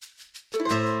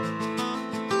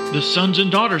the Sons and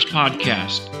Daughters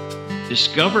Podcast.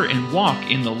 Discover and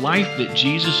walk in the life that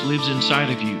Jesus lives inside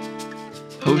of you.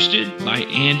 Hosted by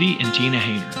Andy and Tina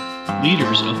Hayner,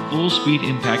 leaders of Full Speed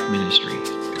Impact Ministry.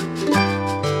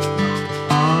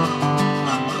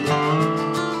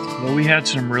 Well, we had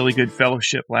some really good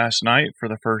fellowship last night for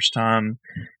the first time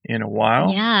in a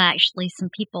while. Yeah, actually, some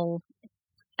people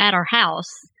at our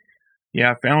house.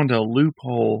 Yeah, I found a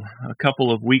loophole. A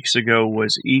couple of weeks ago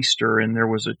was Easter, and there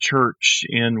was a church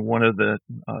in one of the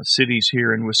cities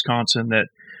here in Wisconsin that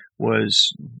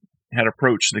had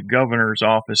approached the governor's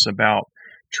office about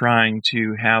trying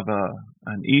to have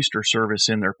an Easter service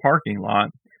in their parking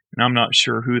lot. And I'm not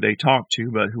sure who they talked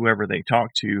to, but whoever they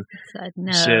talked to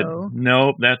said,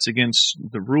 no, that's against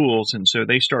the rules. And so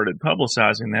they started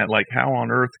publicizing that, like, how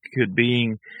on earth could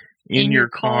being in your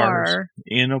cars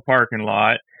in a parking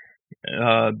lot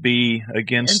be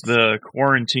against the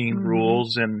quarantine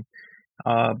rules? And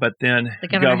but then the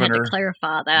governor had to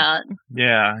clarify that.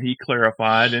 Yeah, he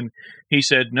clarified, and he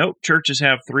said, nope, churches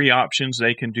have three options.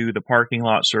 They can do the parking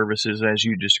lot services as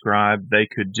you described. They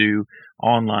could do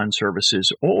online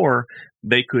services, or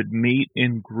they could meet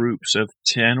in groups of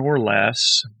 10 or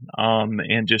less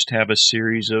and just have a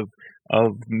series of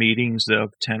meetings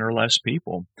of 10 or less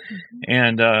people. Mm-hmm.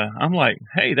 And I'm like,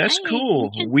 hey, that's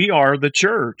cool. We are the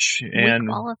church.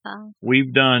 And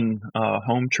we've done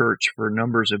home church for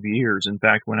numbers of years. In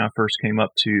fact, when I first came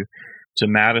up to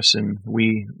Madison,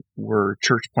 we were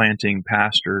church planting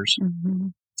pastors, mm-hmm.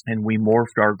 and we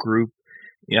morphed our group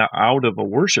out of a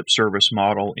worship service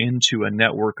model into a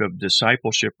network of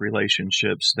discipleship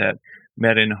relationships that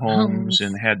met in homes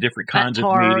and had different kinds of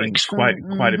meetings, quite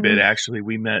a bit. Actually,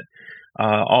 we met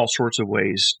all sorts of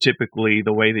ways. Typically,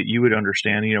 the way that you would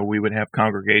understand, we would have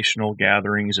congregational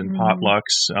gatherings and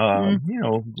potlucks.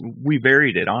 We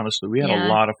varied it, honestly. We had a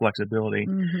lot of flexibility.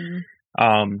 Mm-hmm.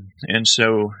 And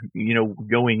so,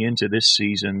 going into this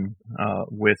season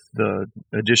with the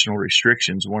additional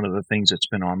restrictions, one of the things that's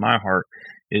been on my heart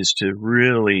is to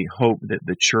really hope that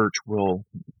the church will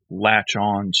latch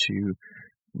on to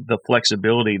the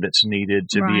flexibility that's needed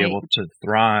to be able to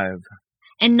thrive.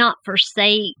 And not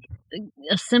forsake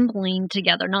assembling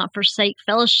together, not forsake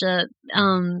fellowship,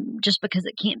 just because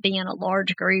it can't be in a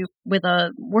large group with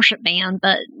a worship band,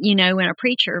 but, and a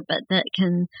preacher, but that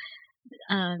can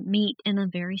meet in a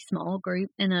very small group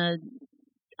in a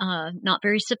not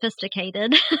very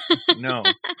sophisticated. No,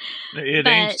 it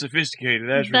ain't sophisticated,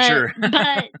 that's for sure.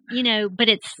 but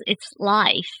it's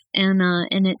life,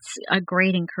 and it's a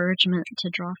great encouragement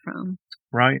to draw from.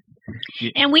 Right.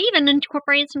 Yeah. And we even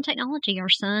incorporated some technology. Our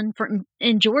son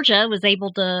in Georgia was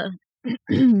able to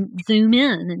Zoom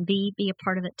in and be a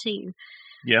part of it too.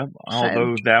 Yeah,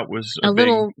 although that was a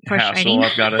little big frustrating.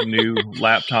 hassle. I've got a new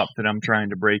laptop that I'm trying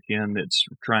to break in that's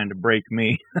trying to break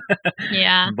me.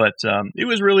 Yeah. But it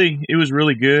was really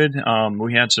good.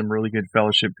 We had some really good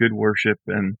fellowship, good worship,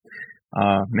 and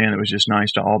man, it was just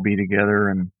nice to all be together.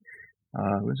 And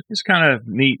it's kind of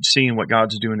neat seeing what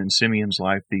God's doing in Simeon's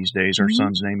life these days. Our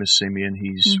son's name is Simeon.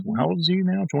 He's, how old is he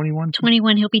now? 21?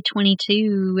 21. He'll be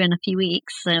 22 in a few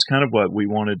weeks. So. It's kind of what we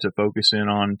wanted to focus in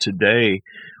on today,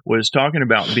 was talking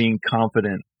about being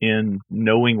confident in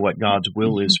knowing what God's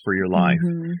will is for your life.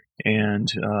 Mm-hmm. And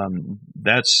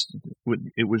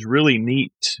it was really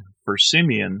neat for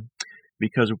Simeon,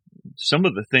 because some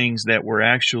of the things that were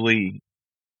actually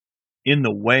in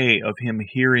the way of him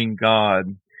hearing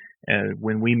God,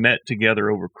 when we met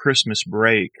together over Christmas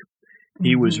break,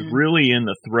 he was really in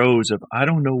the throes of, I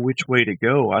don't know which way to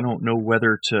go. I don't know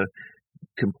whether to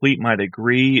complete my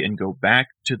degree and go back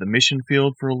to the mission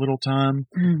field for a little time.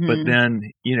 Mm-hmm. But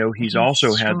then, he's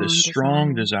also had this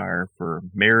strong desire for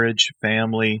marriage,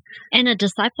 family. And a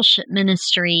discipleship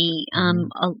ministry.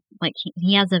 Like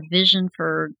he has a vision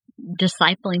for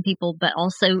discipling people, but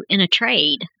also in a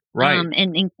trade. Right.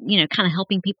 And kind of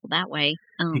helping people that way.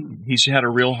 He's had a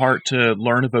real heart to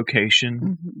learn a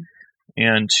vocation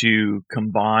and to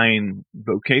combine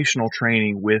vocational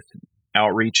training with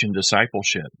outreach and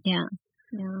discipleship. Yeah.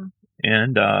 Yeah.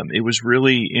 And it was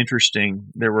really interesting.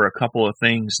 There were a couple of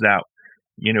things that,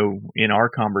 in our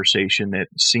conversation that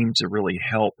seemed to really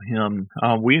help him.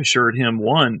 We assured him,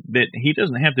 one, that he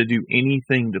doesn't have to do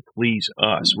anything to please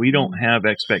us. We don't have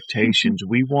expectations.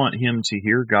 We want him to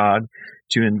hear God,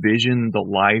 to envision the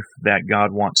life that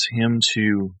God wants him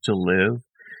to live,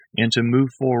 and to move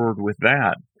forward with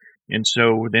that. And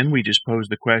so then we just posed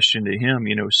the question to him,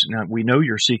 now we know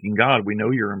you're seeking God. We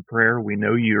know you're in prayer. We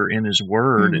know you're in His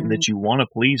Word and that you want to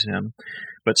please Him.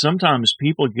 But sometimes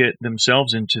people get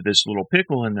themselves into this little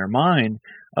pickle in their mind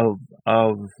of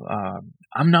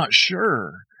I'm not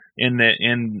sure.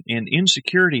 and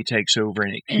insecurity takes over,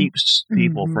 and it keeps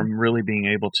people from really being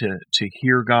able to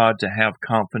hear God, to have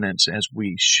confidence as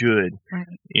we should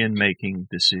in making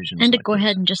decisions, and to like go this.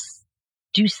 ahead and just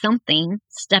do something,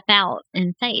 step out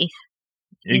in faith.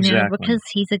 Exactly. Because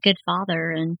He's a good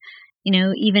Father, and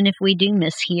even if we do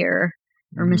mishear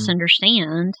or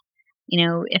misunderstand,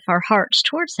 if our heart's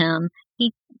towards Him,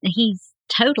 He's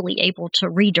totally able to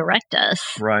redirect us,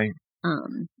 right,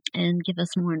 and give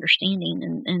us more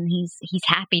understanding, and He's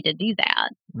happy to do that.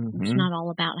 It's not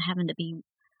all about having to be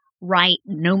right,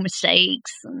 no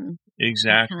mistakes, and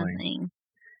that kind of thing.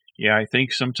 Yeah, I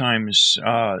think sometimes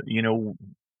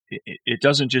it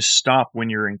doesn't just stop when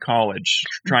you're in college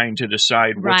trying to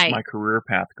decide what's my career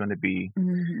path going to be.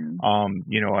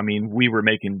 I mean, we were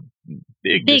making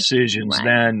big decisions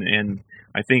then, and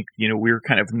I think we were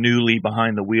kind of newly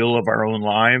behind the wheel of our own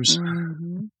lives.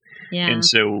 Yeah. And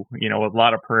so a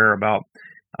lot of prayer about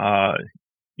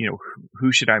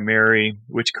who should I marry,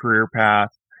 which career path.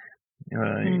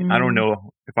 I don't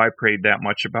know if I prayed that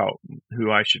much about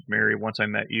who I should marry once I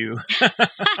met you.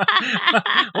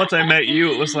 Once I met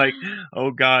you, it was like,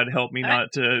 oh God, help me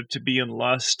not to be in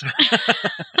lust.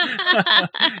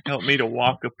 Help me to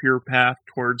walk a pure path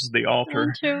towards the altar.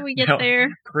 Until we get there.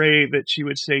 Pray that she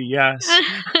would say yes.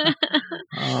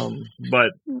 And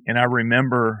I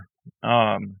remember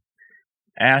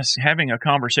having a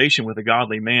conversation with a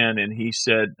godly man, and he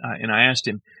said, and I asked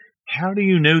him, how do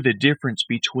you know the difference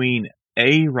between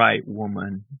a right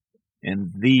woman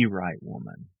and the right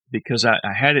woman? Because I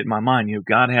had it in my mind,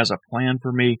 God has a plan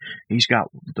for me. He's got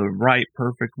the right,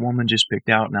 perfect woman just picked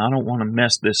out, and I don't want to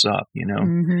mess this up,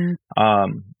 And I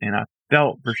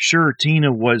felt for sure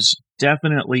Tina was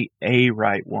definitely a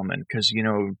right woman, because,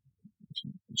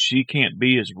 she can't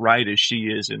be as right as she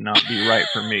is and not be right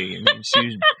for me. I mean,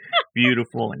 she's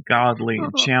beautiful and godly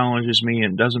and challenges me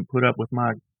and doesn't put up with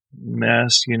my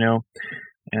mess, and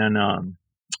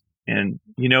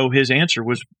his answer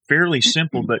was fairly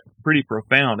simple but pretty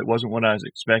profound. It wasn't what I was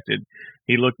expected.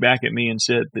 He looked back at me and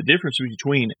said, the difference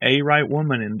between a right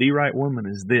woman and the right woman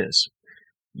is this: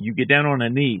 you get down on a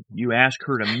knee, you ask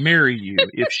her to marry you.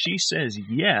 If she says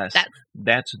yes,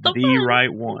 that's the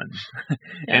right one.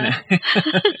 And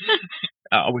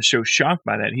I was so shocked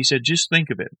by that. He said, just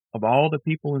think of it. Of all the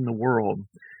people in the world,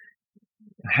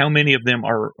 how many of them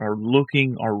are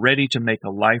ready to make a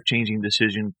life-changing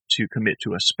decision to commit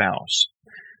to a spouse?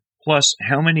 Plus,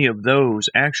 how many of those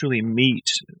actually meet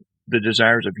the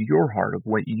desires of your heart, of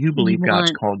what you believe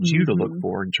God's called you to look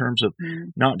for, in terms of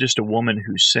not just a woman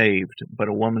who's saved, but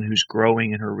a woman who's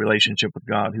growing in her relationship with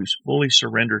God, who's fully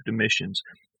surrendered to missions,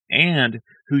 and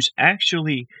who's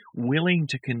actually willing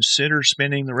to consider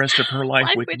spending the rest of her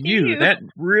life with you. That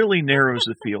really narrows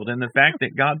the field. And the fact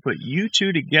that God put you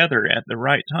two together at the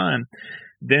right time,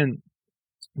 then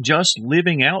just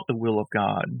living out the will of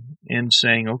God and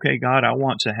saying, okay, God, I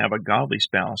want to have a godly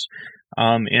spouse.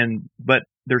 But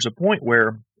there's a point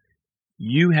where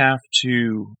you have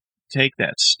to take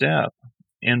that step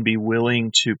and be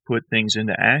willing to put things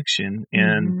into action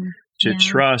and to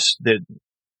trust that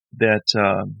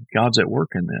God's at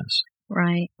work in this.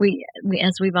 Right. We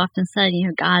as we've often said,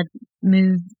 God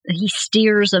He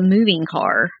steers a moving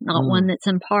car, not one that's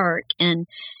in park. And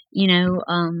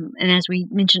and as we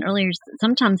mentioned earlier,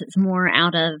 sometimes it's more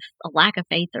out of a lack of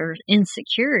faith or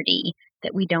insecurity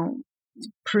that we don't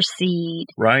proceed,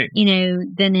 right?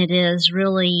 Than it is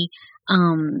really,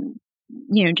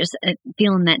 just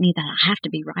feeling that need that I have to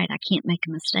be right, I can't make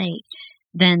a mistake.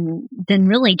 Then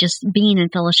really just being in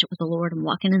fellowship with the Lord and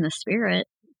walking in the Spirit,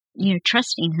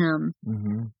 trusting Him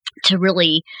to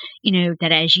really,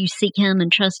 that as you seek Him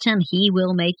and trust Him, He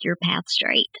will make your path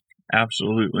straight.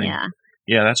 Absolutely. Yeah.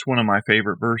 Yeah, that's one of my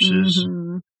favorite verses.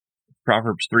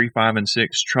 Proverbs 3, 5, and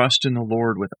 6. Trust in the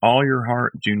Lord with all your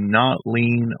heart. Do not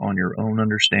lean on your own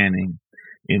understanding.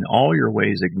 In all your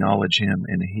ways acknowledge Him,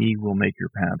 and He will make your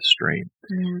path straight.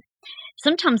 Yeah.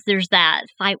 Sometimes there's that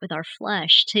fight with our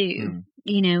flesh too,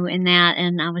 in that.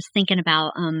 And I was thinking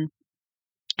about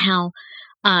how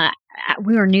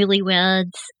we were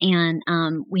newlyweds, and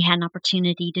we had an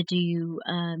opportunity to do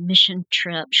a mission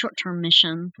trip, short-term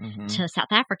mission to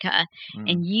South Africa.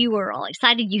 And you were all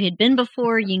excited. You had been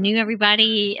before. You knew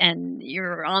everybody, and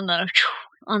you're on the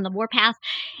warpath.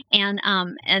 And I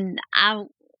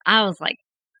was like,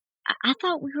 I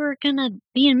thought we were going to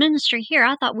be in ministry here.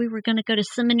 I thought we were going to go to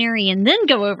seminary and then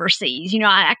go overseas.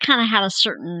 I kind of had a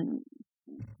certain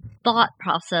thought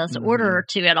process, order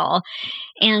to it all.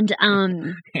 And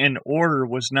order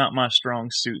was not my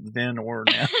strong suit then or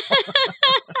now.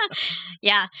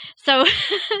 Yeah. So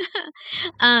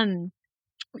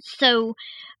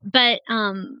but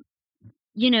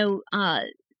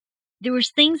there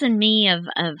was things in me of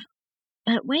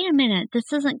but wait a minute,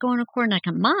 this isn't going according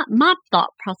to my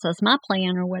thought process, my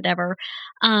plan or whatever.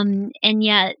 And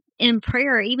yet in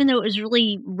prayer, even though it was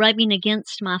really rubbing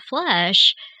against my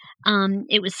flesh,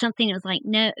 it was something that was like,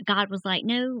 no, God was like,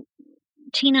 no,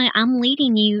 Tina, I'm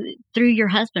leading you through your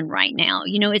husband right now.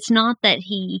 It's not that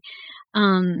he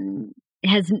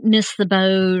has missed the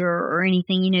boat or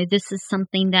anything. This is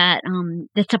something that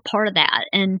that's a part of that.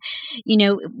 And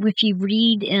if you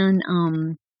read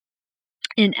in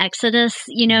Exodus,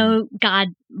 God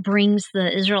brings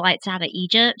the Israelites out of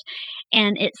Egypt,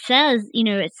 and it says,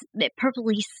 it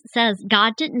purposely says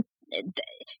God didn't,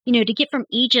 to get from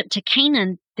Egypt to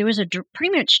Canaan, there was a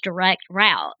pretty much direct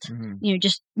route,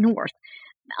 just north.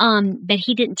 But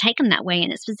he didn't take them that way,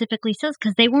 and it specifically says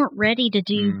because they weren't ready to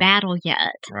do battle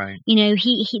yet. Right.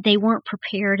 They weren't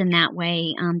prepared in that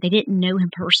way. They didn't know him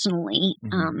personally.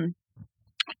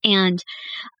 And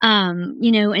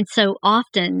so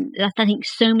often, I think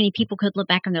so many people could look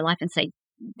back on their life and say,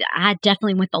 I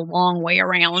definitely went the long way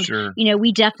around. Sure.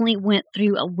 We definitely went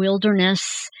through a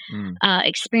wilderness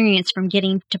experience from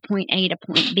getting to point A to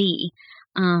point B.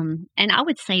 And I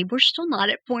would say we're still not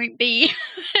at point B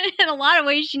in a lot of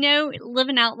ways,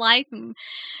 living out life.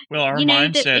 Well, our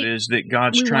mindset is that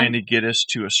God's trying to get us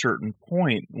to a certain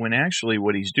point when actually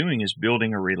what he's doing is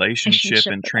building a relationship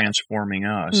and transforming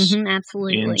us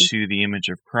absolutely into the image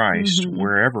of Christ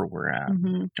wherever we're at.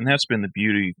 And that's been the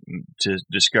beauty to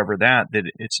discover that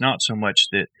it's not so much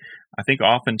that I think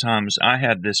oftentimes I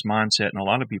had this mindset, and a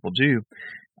lot of people do,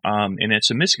 and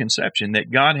it's a misconception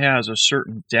that God has a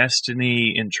certain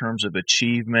destiny in terms of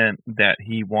achievement that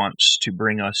he wants to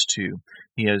bring us to.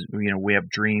 He has, we have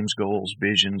dreams, goals,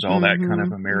 visions, all that kind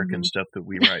of American stuff that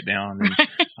we write down,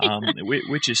 and,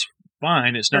 which is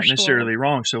fine. It's not necessarily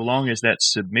wrong, so long as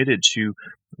that's submitted to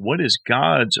what is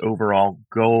God's overall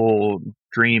goal,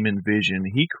 dream, and vision.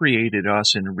 He created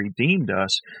us and redeemed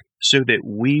us so that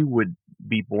we would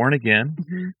be born again,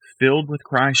 filled with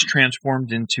Christ,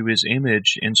 transformed into his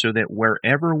image, and so that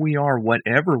wherever we are,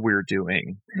 whatever we're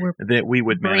doing, that we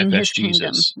would manifest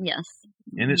Jesus. Yes.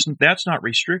 And that's not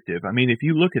restrictive. I mean, if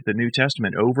you look at the New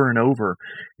Testament over and over,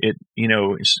 it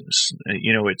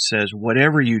says,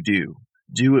 whatever you do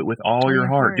it with all your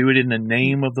heart. Do it in the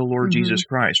name of the Lord Jesus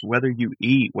Christ. Whether you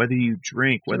eat, whether you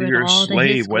drink, whether you're a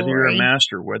slave, whether you're a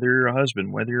master, whether you're a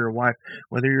husband, whether you're a wife,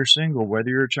 whether you're single, whether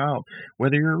you're a child,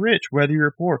 whether you're rich, whether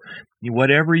you're poor,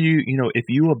 whatever if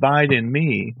you abide in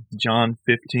me, John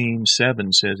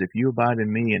 15:7 says, if you abide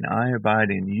in me and I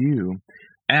abide in you,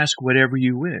 ask whatever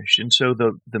you wish. And so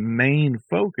the main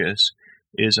focus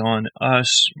is on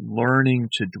us learning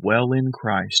to dwell in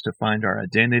Christ, to find our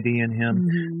identity in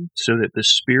him, so that the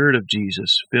Spirit of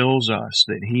Jesus fills us,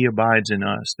 that he abides in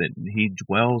us, that he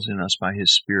dwells in us by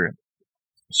his Spirit,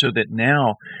 so that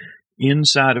now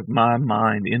inside of my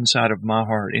mind, inside of my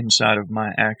heart, inside of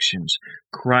my actions,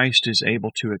 Christ is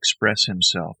able to express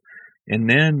himself. And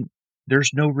then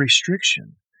there's no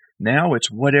restriction. Now it's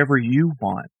whatever you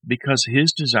want, because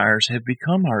his desires have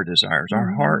become our desires.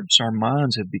 Our hearts, our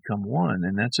minds have become one,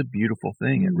 and that's a beautiful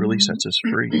thing. It really sets us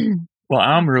free. Well,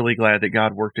 I'm really glad that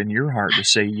God worked in your heart to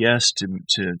say yes to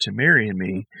marrying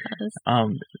me.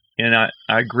 And I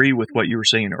agree with what you were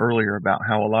saying earlier about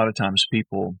how a lot of times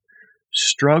people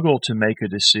struggle to make a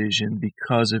decision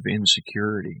because of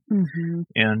insecurity.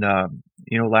 And,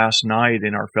 last night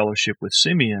in our fellowship with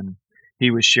Simeon,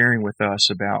 he was sharing with us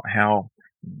about how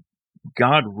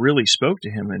God really spoke to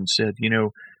him and said,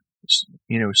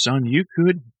 son, you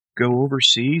could go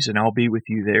overseas and I'll be with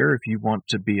you there if you want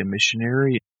to be a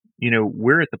missionary.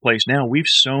 We're at the place now, we've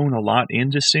sown a lot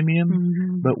into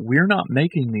Simeon, but we're not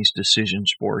making these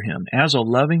decisions for him. As a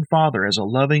loving father, as a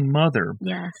loving mother,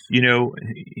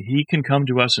 he can come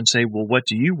to us and say, well, what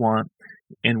do you want?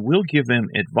 And we'll give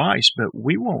him advice, but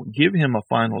we won't give him a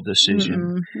final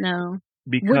decision. No.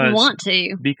 Because, want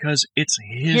to. Because it's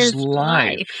his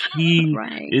life. He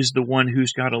is the one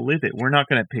who's got to live it. We're not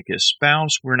going to pick his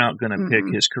spouse. We're not going to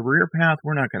pick his career path.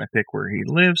 We're not going to pick where he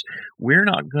lives. We're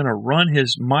not going to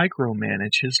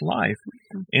micromanage his life.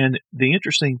 And the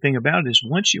interesting thing about it is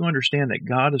once you understand that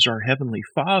God is our heavenly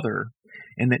Father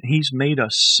and that he's made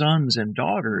us sons and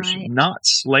daughters, not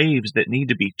slaves that need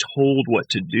to be told what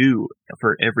to do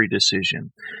for every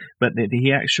decision, but that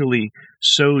he actually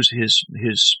sows his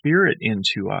Spirit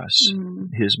into us,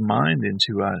 his mind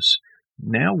into us.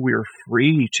 Now we're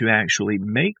free to actually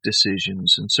make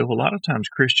decisions. And so a lot of times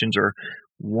Christians are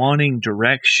wanting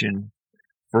direction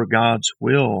for God's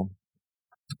will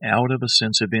out of a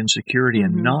sense of insecurity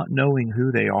and not knowing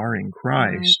who they are in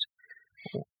Christ.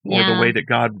 Or the way that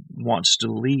God wants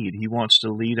to lead. He wants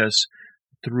to lead us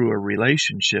through a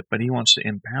relationship, but he wants to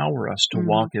empower us to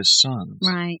walk as sons.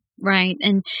 Right.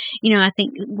 And, I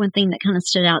think one thing that kind of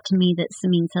stood out to me that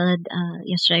Simeon said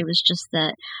yesterday was just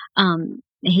that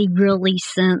he really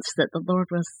sensed that the Lord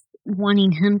was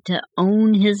wanting him to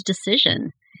own his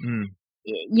decision, and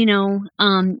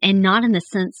not in the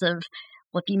sense of,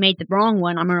 well, if you made the wrong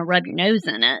one, I'm going to rub your nose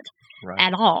in it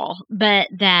at all, but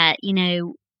that,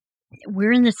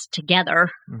 we're in this together.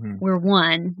 We're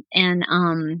one. And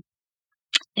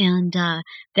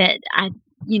that I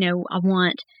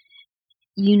want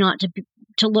you not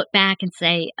to look back and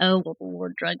say, oh, well, the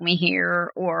Lord drug me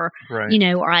here, or,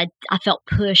 or I felt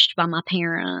pushed by my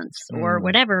parents or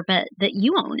whatever, but that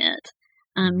you own it.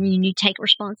 You take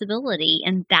responsibility,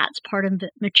 and that's part of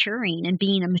maturing and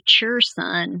being a mature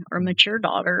son or mature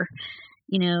daughter,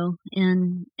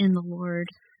 in the Lord.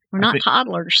 We're not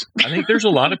toddlers. I think there's a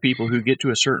lot of people who get to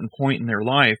a certain point in their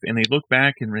life and they look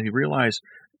back and they realize,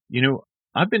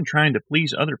 I've been trying to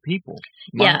please other people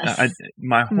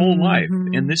my whole life,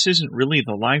 and this isn't really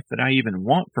the life that I even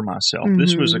want for myself.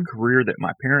 This was a career that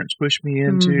my parents pushed me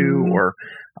into, or,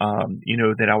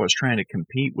 that I was trying to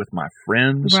compete with my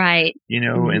friends, right?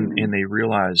 And they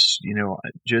realize,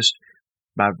 just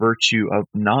by virtue of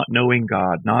not knowing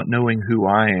God, not knowing who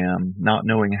I am, not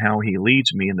knowing how he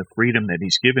leads me and the freedom that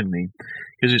he's given me,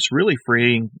 because it's really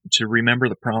freeing to remember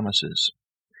the promises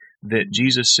that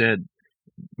Jesus said,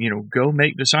 go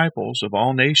make disciples of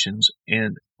all nations,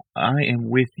 and I am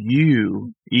with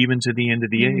you even to the end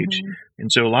of the age. And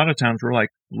so a lot of times we're like,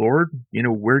 Lord,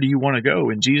 where do you want to go?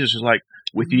 And Jesus is like,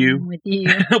 with you,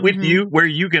 with you, where are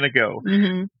you going to go?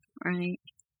 Right.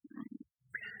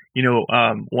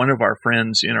 One of our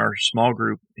friends in our small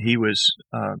group, he was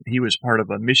part of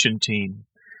a mission team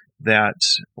that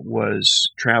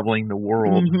was traveling the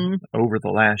world over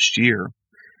the last year.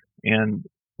 And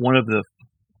one of the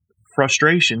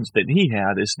frustrations that he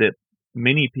had is that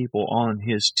many people on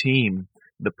his team,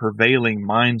 the prevailing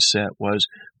mindset was,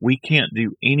 we can't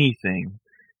do anything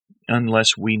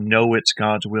unless we know it's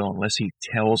God's will, unless he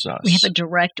tells us. We have a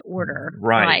direct order,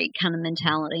 right kind of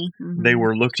mentality. They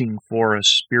were looking for a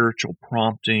spiritual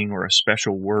prompting or a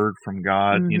special word from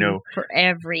God, for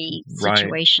every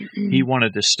situation. He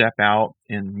wanted to step out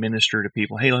and minister to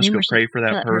people. Hey, let's go pray for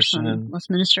that person. Let's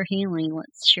minister healing.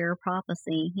 Let's share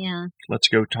prophecy. Yeah. Let's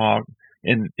go talk.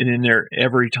 And in there,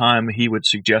 every time he would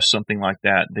suggest something like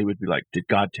that, they would be like, did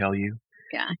God tell you?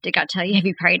 Yeah. Did God tell you? Have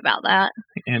you prayed about that?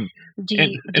 And do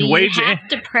you have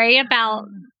to pray about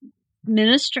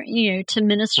minister, to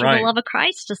minister the love of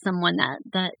Christ to someone that,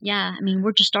 I mean,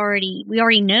 we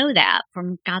already know that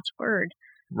from God's word.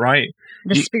 Right.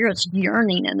 The Spirit's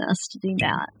yearning in us to do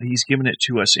that. He's given it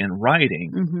to us in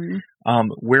writing.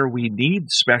 Where we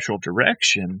need special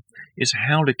direction is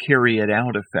how to carry it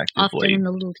out effectively. Often in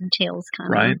the little details, kind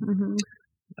right? of.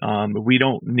 We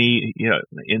don't need,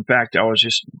 in fact, I was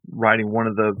just writing one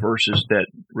of the verses that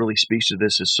really speaks to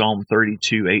this is Psalm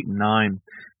 32, 8 and 9.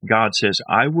 God says,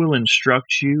 I will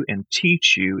instruct you and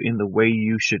teach you in the way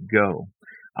you should go.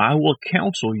 I will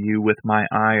counsel you with my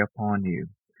eye upon you.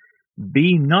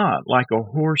 Be not like a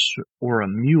horse or a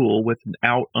mule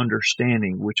without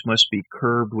understanding, which must be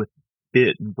curbed with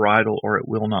bit and bridle, or it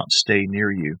will not stay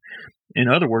near you. In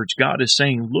other words, God is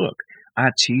saying, look,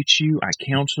 I teach you, I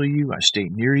counsel you, I stay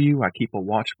near you, I keep a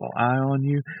watchful eye on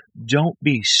you. Don't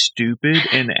be stupid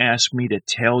and ask me to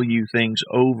tell you things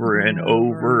over and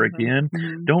over again.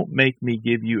 Don't make me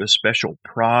give you a special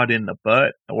prod in the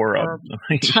butt or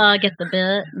a tug at the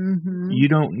bit. You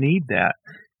don't need that.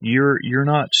 You're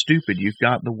not stupid. You've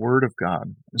got the Word of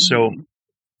God. So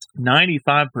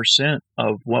 95%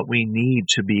 of what we need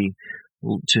to be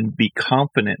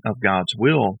confident of God's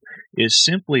will is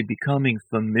simply becoming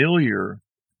familiar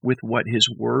with what His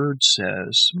Word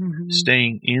says,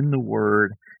 staying in the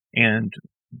Word and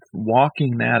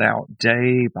walking that out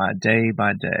day by day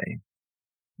by day.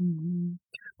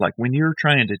 Like when you're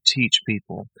trying to teach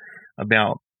people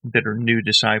that are new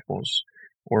disciples,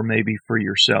 or maybe for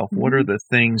yourself, what are the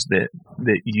things that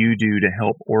you do to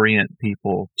help orient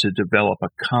people to develop a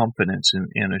confidence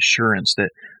and assurance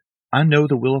that I know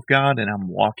the will of God and I'm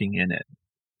walking in it?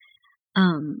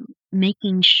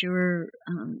 Making sure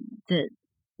that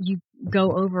you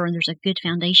go over and there's a good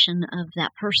foundation of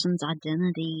that person's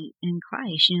identity in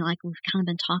Christ. Like we've kind of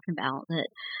been talking about, that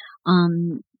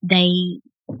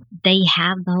they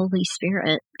have the Holy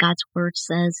Spirit. God's Word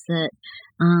says that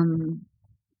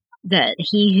that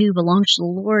he who belongs to the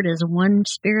Lord is one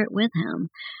spirit with him.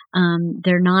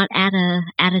 They're not at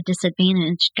a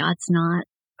disadvantage. God's not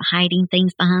hiding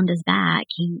things behind his back.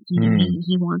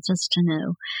 He wants us to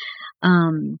know.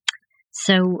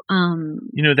 So,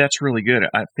 That's really good.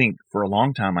 I think for a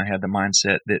long time I had the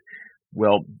mindset that,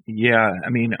 well, yeah, I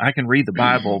mean, I can read the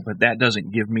Bible, but that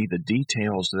doesn't give me the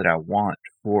details that I want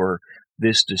for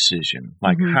this decision.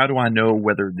 Like, Mhm. how do I know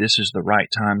whether this is the right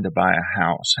time to buy a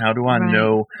house? How do I Right.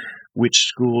 know which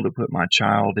school to put my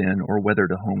child in or whether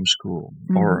to homeschool?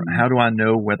 Or Mhm. how do I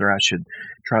know whether I should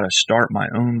try to start my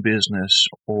own business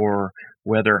or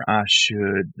whether I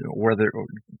should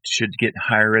get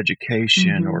higher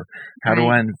education, Mhm. or how do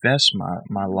Right. I invest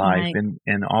my life? Right.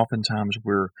 And oftentimes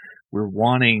we're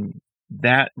wanting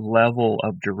that level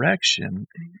of direction.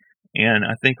 And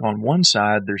I think on one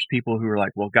side, there's people who are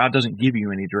like, well, God doesn't give you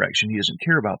any direction. He doesn't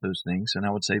care about those things. And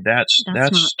I would say that's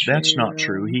not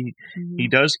true. He Mhm.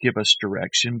 does give us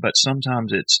direction, but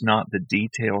sometimes it's not the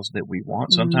details that we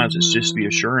want. Sometimes it's just the Mhm.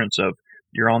 assurance of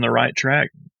you're on the right track.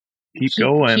 Keep Keep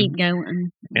going.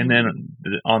 going. And Yeah.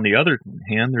 then on the other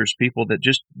hand, there's people that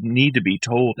just need to be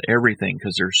told everything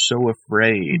because they're so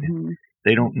afraid. Mhm.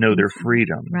 They don't know their Exactly.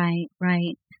 freedom.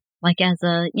 Right. Like as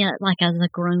a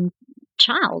grown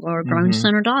child or a grown Mhm.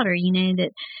 son or daughter,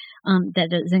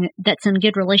 that's in a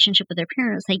good relationship with their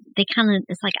parents. They kind of,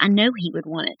 it's like, I know he would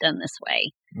want it done this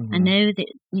way. I Mhm. know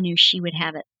that she would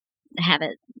have it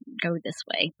go this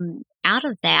way. And out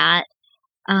of that,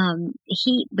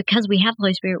 because we have the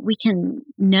Holy Spirit, we can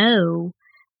know.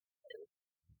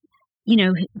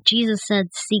 Jesus said,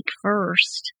 "Seek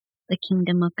first the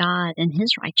kingdom of God and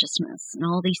His righteousness," and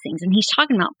all these things. And He's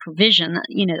talking about provision.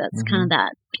 That's kind of Mhm.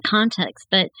 that context.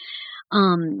 But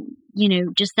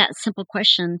just that simple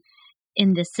question: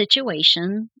 in this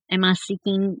situation, am I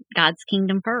seeking God's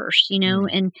kingdom first? Mm.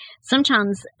 And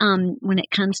sometimes when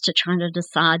it comes to trying to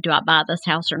decide, do I buy this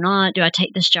house or not? Do I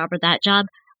take this job or that job?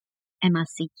 Am I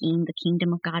seeking the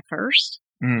kingdom of God first?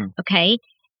 Mm. Okay.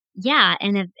 Yeah,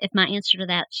 and if my answer to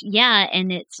that's yeah, and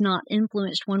it's not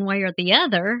influenced one way or the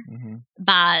other Mhm.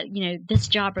 by, this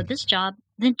job or this job,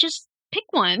 then just pick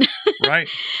one. Right.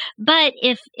 But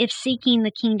if seeking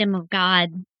the kingdom of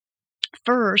God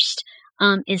first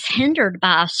is hindered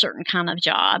by a certain kind of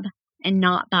job and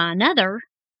not by another,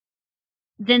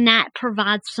 then that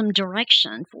provides some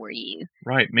direction for you.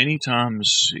 Right. Many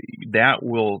times that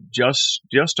will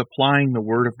just applying the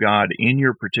word of God in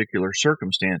your particular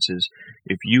circumstances.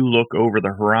 If you look over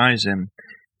the horizon,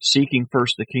 seeking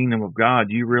first the kingdom of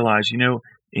God, you realize,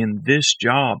 in this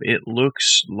job, it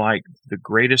looks like the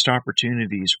greatest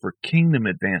opportunities for kingdom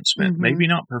advancement, Mhm. maybe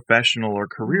not professional or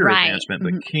career Right. advancement,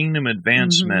 but Mhm. kingdom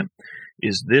advancement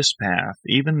is this path.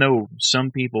 Even though some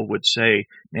people would say,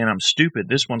 man, I'm stupid,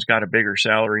 this one's got a bigger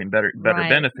salary and better Right.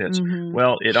 benefits. Mhm.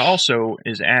 Well, it also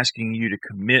is asking you to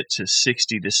commit to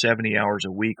 60 to 70 hours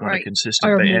a week on a Right.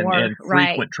 consistent Or basis more. and Right.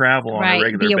 frequent travel on a Right.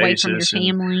 regular Be away basis from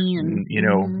your family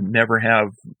and never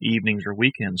have evenings or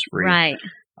weekends free. Right.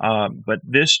 But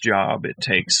this job,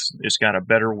 it's got a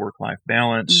better work-life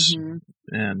balance Mhm.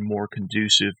 and more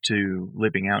conducive to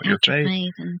living out your Out your faith.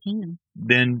 faith in the kingdom.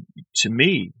 Then, to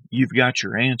me, you've got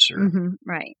your answer.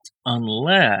 Right.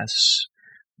 Unless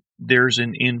there's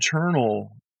an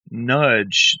internal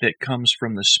nudge that comes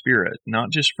from the Spirit,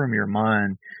 not just from your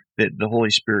mind, that the Holy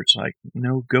Spirit's like,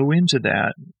 no, go into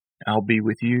that. I'll be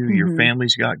with you. Your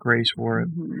family's got grace for it.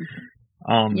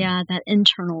 Yeah, that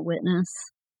internal witness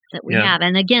that we Yeah. have.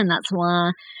 And again, that's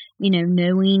why,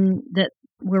 knowing that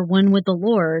we're one with the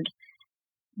Lord,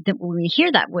 that when we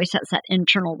hear that voice, that's that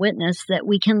internal witness that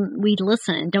we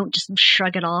listen and don't just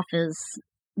shrug it off as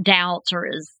doubts or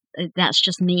as that's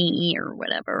just me or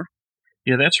whatever.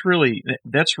 Yeah, that's really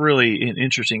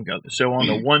interesting. So on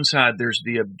the one side, there's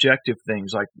the objective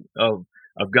things like of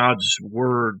God's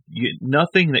word.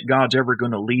 Nothing that God's ever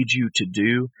going to lead you to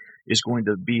do is going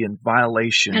to be in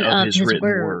violation of His written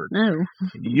word. No,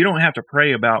 You don't have to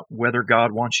pray about whether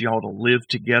God wants you all to live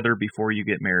together before you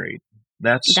get married.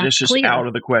 That's just clear. out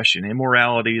of the question.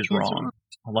 Immorality is It's wrong. wrong.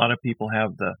 A lot of people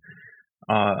have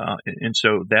and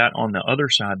so that on the other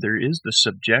side, there is the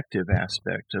subjective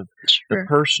aspect of the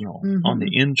personal on the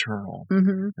internal,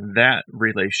 that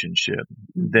relationship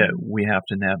that we have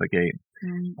to navigate.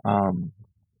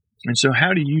 And so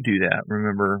how do you do that?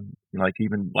 Remember,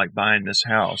 even buying this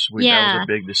house, that was a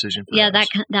big decision for us.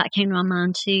 That came to my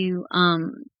mind too.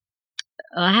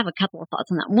 I have a couple of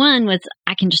thoughts on that. One was,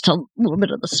 I can just tell a little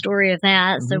bit of the story of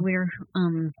that. So we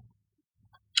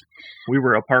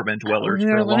were apartment dwellers for a long time.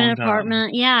 We were living in an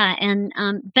apartment, yeah,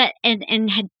 and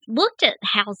had looked at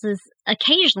houses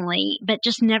occasionally, but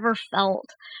just never felt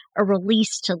a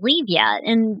release to leave yet.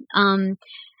 And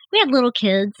we had little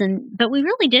kids, but we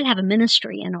really did have a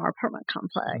ministry in our apartment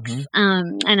complex.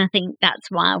 And I think that's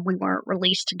why we weren't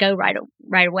released to go right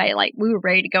away. Like, we were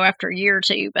ready to go after a year or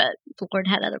two, but the Lord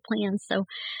had other plans. So,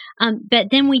 but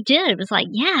then we did. It was like,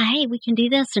 yeah, hey, we can do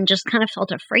this, and just kind of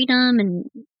felt a freedom and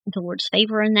the Lord's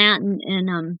favor in that.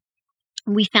 And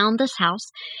we found this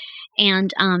house,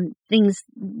 and we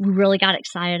really got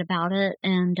excited about it.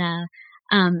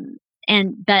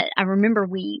 But I remember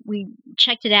we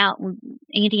checked it out.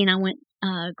 Andy and I went,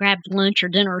 grabbed lunch or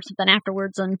dinner or something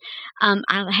afterwards, and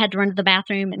I had to run to the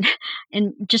bathroom,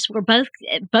 and just we're both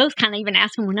kind of even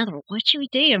asking one another, what should we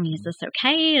do? I mean, is this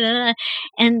okay?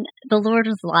 And the Lord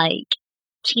was like,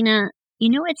 Tina,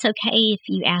 it's okay if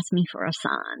you ask me for a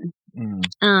sign.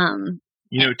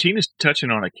 Tina's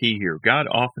touching on a key here. God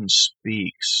often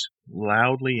speaks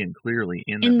loudly and clearly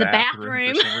in the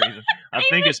bathroom for some reason. I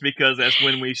think it's because that's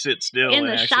when we sit still in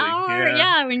the shower.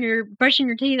 Yeah, when you're brushing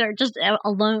your teeth or just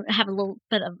alone, have a little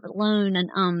bit of alone.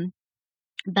 And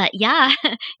but yeah,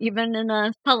 even in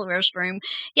a public restroom,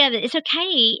 yeah, but it's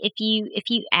okay if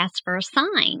you ask for a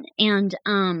sign. And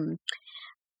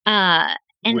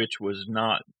which was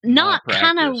not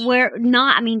kind of where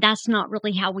not. I mean, that's not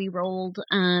really how we rolled.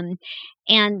 And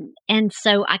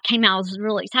so I came out. I was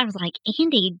really excited. I was like,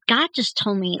 Andy, God just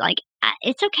told me, like,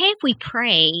 it's okay if we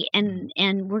pray, and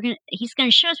He's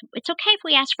gonna show us. It's okay if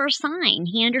we ask for a sign.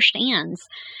 He understands.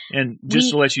 And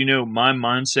just to let you know, my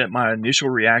mindset, my initial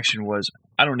reaction was,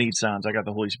 I don't need signs. I got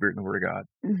the Holy Spirit and the Word of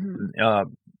God.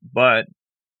 But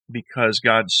because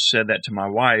God said that to my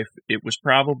wife, it was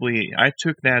probably, I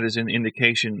took that as an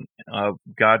indication of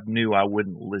God knew I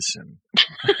wouldn't listen.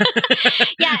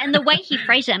 Yeah, and the way he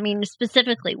phrased it, I mean,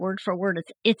 specifically word for word,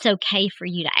 it's okay for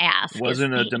you to ask.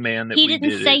 Wasn't a demand that he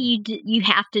didn't say you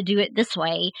have to do it this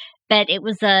way, but it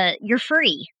was you're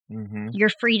free. You're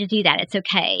free to do that. It's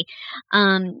okay.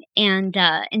 And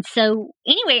so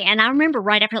anyway, and I remember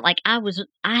right after, like, I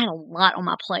had a lot on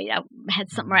my plate. I had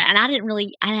something right, and I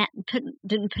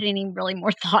didn't put any really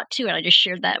more thought to it. I just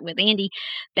shared that with Andy,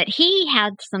 but he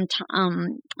had some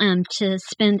time to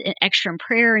spend extra in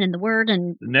prayer and in the Word.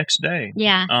 And the next day,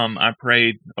 yeah, I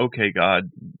prayed, okay, God,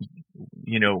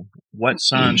 what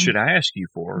sign should I ask you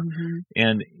for?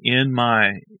 And in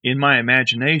my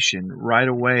imagination, right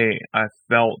away, I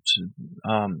felt,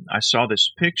 I saw this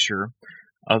picture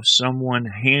of someone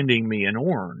handing me an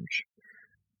orange.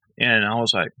 And I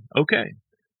was like, okay.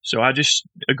 So I just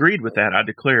agreed with that. I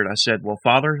declared, I said, well,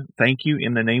 Father, thank you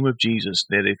in the name of Jesus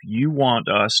that if you want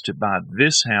us to buy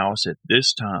this house at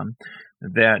this time,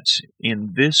 that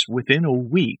within a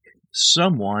week,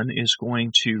 someone is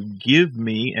going to give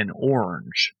me an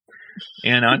orange.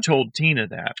 And I told Tina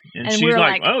that, and she's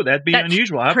like, "Oh, that'd be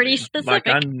unusual. Pretty specific. Like,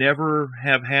 I never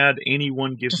have had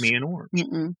anyone give me an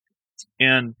orange."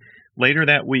 And later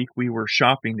that week, we were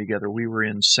shopping together. We were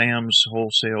in Sam's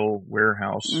Wholesale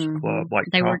Warehouse Club, like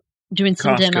they were doing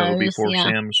some Costco demos before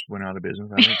Sam's went out of business.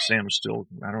 I think Sam's still.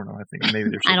 I don't know. I think maybe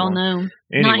they're still. I don't know.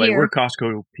 Anyway, we're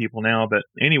Costco people now, but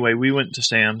anyway, we went to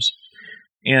Sam's,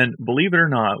 and believe it or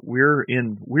not, we're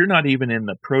not even in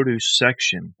the produce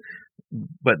section.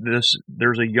 But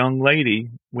there's a young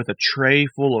lady with a tray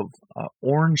full of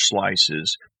orange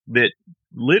slices that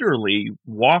literally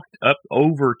walked up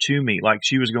over to me like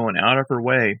she was going out of her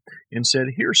way and said,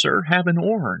 "Here, sir, have an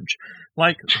orange."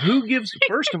 Like,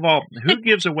 first of all, who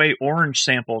gives away orange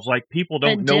samples? Like, people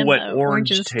don't know what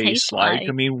orange tastes like.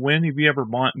 I mean, when have you ever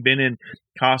been in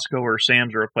Costco or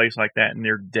Sam's or a place like that and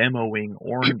they're demoing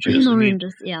oranges?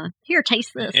 Yeah. Here,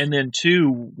 taste this. And then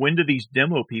two, when do these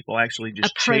demo people actually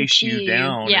just chase you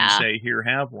down and say, "Here,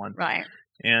 have one"? Right.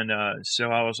 And so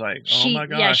I was like, oh my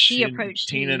gosh. Yeah, she approached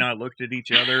Tina and I looked at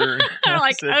each other. We're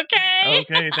like, said,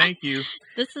 okay, thank you.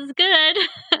 This is good.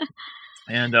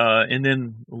 And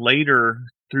then later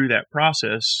through that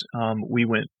process,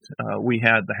 we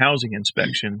had the housing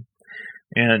inspection.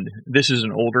 And this is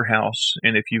an older house.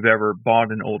 And if you've ever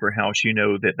bought an older house, you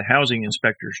know that the housing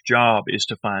inspector's job is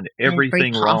to find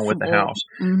everything wrong with the house.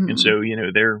 And so,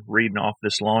 they're reading off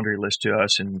this laundry list to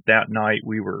us. And that night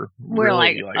we were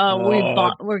really like,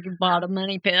 we bought a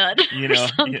money pit.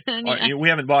 We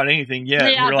haven't bought anything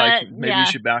yet. Yeah, we're like, maybe we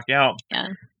should back out. Yeah.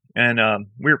 And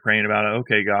we were praying about it.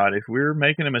 Okay, God, if we're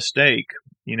making a mistake,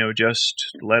 just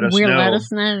let us know. Let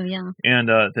us know, yeah. And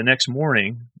the next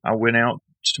morning, I went out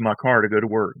to my car to go to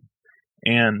work,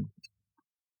 and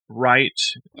right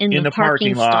in the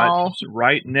parking lot,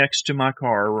 right next to my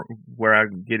car where I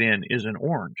get in, is an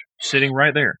orange sitting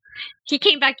right there. He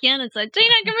came back in and said,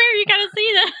 "Tina, come here, you got to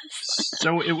see this."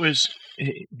 So it was,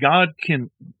 God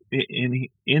can,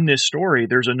 in this story,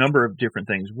 there's a number of different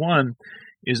things. One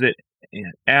is that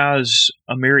as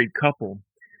a married couple,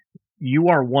 you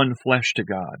are one flesh to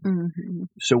God. Mm-hmm.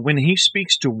 So when he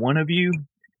speaks to one of you,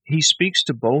 he speaks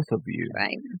to both of you.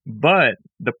 Right. But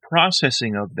the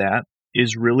processing of that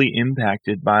is really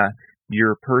impacted by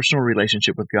your personal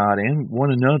relationship with God and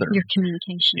one another. Your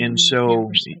communication. And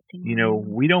so,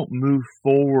 we don't move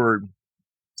forward.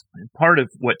 Part of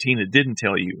what Tina didn't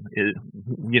tell you is,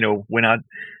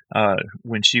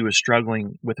 when she was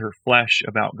struggling with her flesh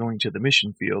about going to the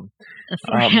mission field,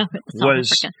 I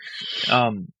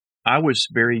was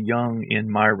very young in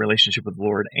my relationship with the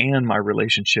Lord and my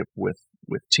relationship with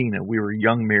Tina. We were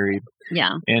young married.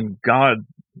 Yeah. And God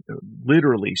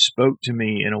literally spoke to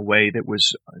me in a way that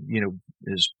was,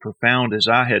 as profound as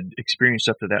I had experienced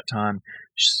up to that time.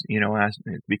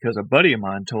 Because a buddy of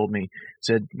mine told me,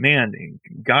 said, man,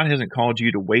 God hasn't called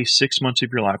you to waste 6 months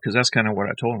of your life. Because that's kind of what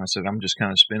I told him. I said, I'm just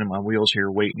kind of spinning my wheels here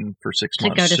waiting for 6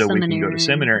 months so we can go to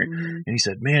seminary. Mm-hmm. And he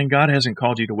said, man, God hasn't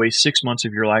called you to waste 6 months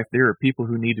of your life. There are people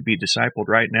who need to be discipled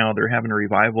right now. They're having a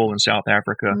revival in South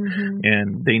Africa,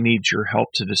 and they need your help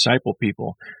to disciple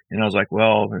people. And I was like,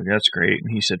 well, that's great.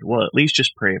 And he said, well, at least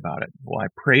just pray about it. Well, I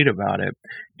prayed about it,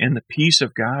 and the peace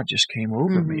of God just came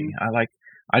over me.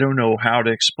 I don't know how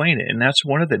to explain it. And that's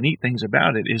one of the neat things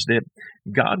about it, is that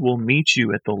God will meet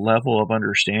you at the level of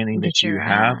understanding that you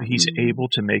have. He's able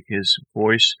to make his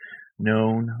voice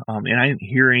known. And I didn't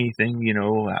hear anything,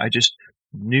 I just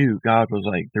knew God was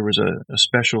like, there was a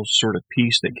special sort of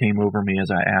peace that came over me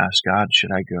as I asked God,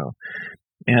 should I go?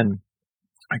 And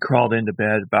I crawled into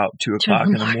bed about 2 o'clock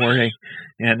in the morning,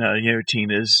 and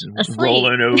Tina's asleep,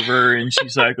 rolling over, and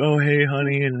she's like, "Oh, hey,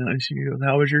 honey," and she goes,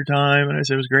 "How was your time?" And I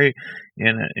said, "It was great."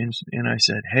 And I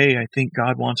said, "Hey, I think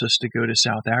God wants us to go to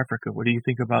South Africa. What do you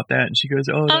think about that?" And she goes,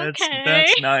 "Oh, that's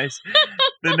nice."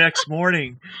 The next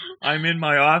morning, I'm in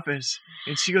my office,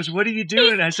 and she goes, "What are you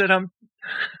doing?" I said,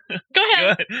 Go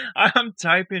ahead. I'm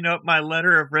typing up my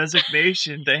letter of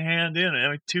resignation to hand in.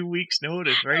 I have 2 weeks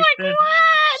notice right then.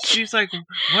 What? She's like,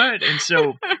 what? And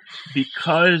so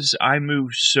because I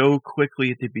moved so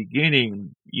quickly at the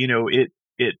beginning, it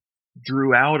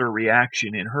drew out a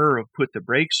reaction in her of put the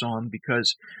brakes on,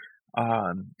 because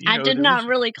I did not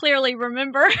really clearly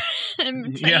remember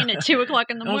him saying at 2 o'clock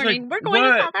in the morning, like, we're going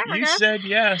to South Africa. You said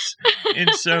yes. And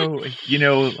so,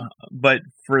 but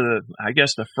for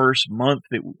the first month,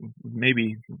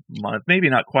 maybe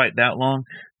not quite that long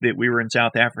that we were in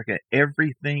South Africa,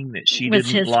 everything that she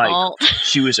didn't like, fault.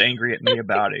 She was angry at me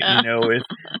about it.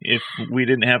 If we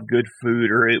didn't have good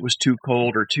food, or it was too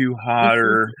cold or too hot,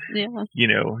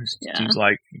 she's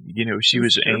like, she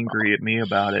was angry at me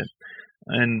about it.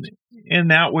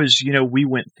 And that was, we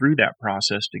went through that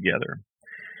process together.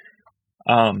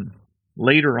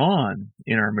 Later on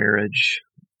in our marriage,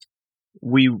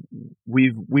 we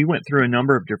went through a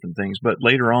number of different things, but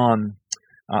later on,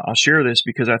 I'll share this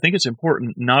because I think it's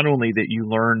important not only that you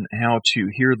learn how to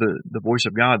hear the voice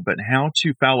of God, but how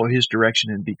to follow his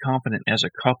direction and be confident as a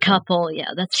couple. Yeah,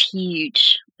 that's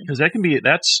huge. Because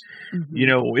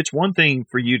it's one thing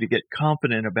for you to get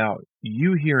confident about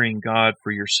you hearing God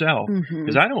for yourself.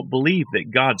 Because I don't believe that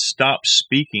God stopped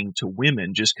speaking to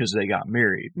women just because they got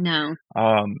married. No.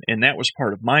 And that was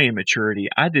part of my immaturity.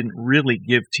 I didn't really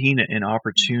give Tina an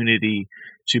opportunity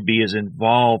to be as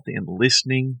involved in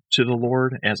listening to the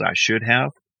Lord as I should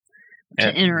have. To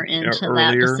enter into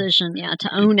that decision, to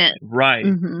own it. Right.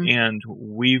 And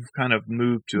we've kind of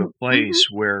moved to a place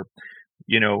where,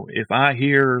 if I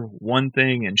hear one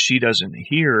thing and she doesn't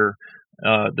hear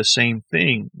the same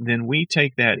thing, then we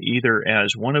take that either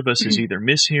as one of us is either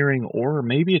mishearing, or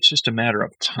maybe it's just a matter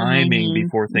of timing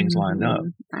before things line up.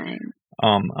 Right.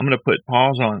 I'm going to put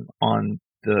pause on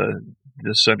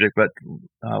the subject, but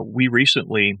we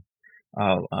recently,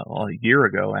 a year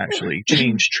ago, actually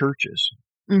changed churches,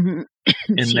 and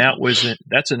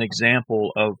that's an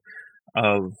example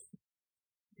of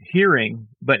hearing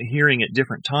at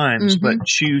different times, but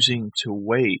choosing to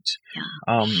wait.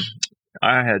 Yeah.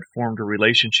 I had formed a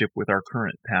relationship with our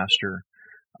current pastor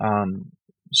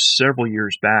several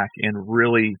years back, and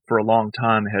really for a long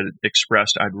time had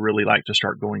expressed I'd really like to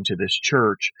start going to this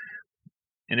church.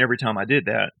 And every time I did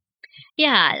that,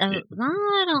 I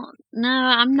don't know.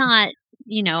 I'm not.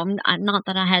 I'm not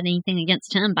that I had anything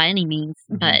against him by any means,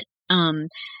 but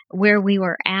where we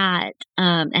were at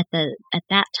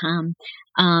that time,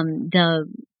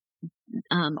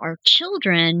 our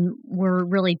children were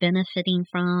really benefiting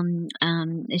from,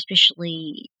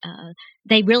 especially,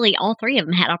 all three of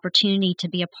them had opportunity to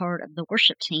be a part of the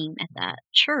worship team at that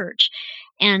church.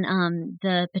 And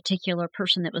the particular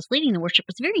person that was leading the worship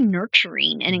was very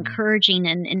nurturing and encouraging,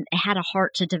 and had a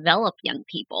heart to develop young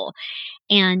people.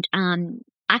 And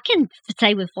I can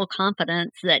say with full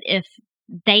confidence that if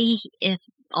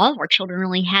all of our children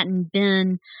really hadn't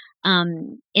been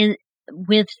in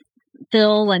with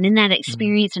Phil and in that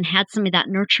experience and had some of that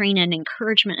nurturing and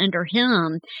encouragement under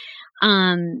him,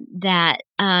 that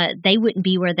they wouldn't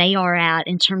be where they are at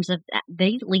in terms of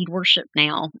they lead worship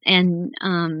now, and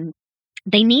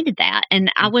they needed that,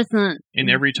 and I wasn't. And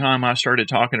every time I started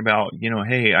talking about,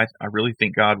 hey, I really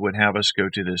think God would have us go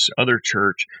to this other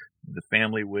church, the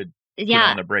family would put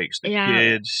on the brakes. The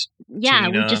kids,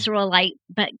 Tina. We just were like,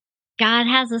 but God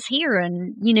has us here,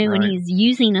 and and He's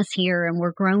using us here, and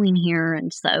we're growing here,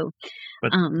 and so.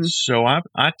 But so I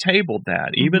tabled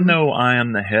that, even though I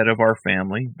am the head of our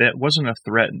family. That wasn't a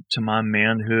threat to my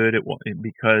manhood,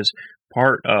 because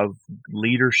part of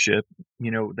leadership,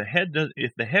 the head does.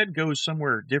 If the head goes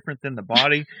somewhere different than the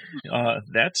body,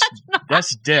 that's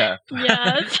death.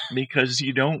 Yes. Because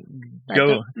you don't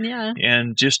go. Yeah.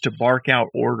 And just to bark out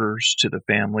orders to the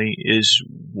family is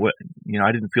what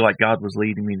I didn't feel like God was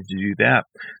leading me to do that,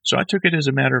 so I took it as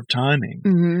a matter of timing.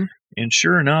 Mm-hmm. And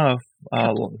sure enough,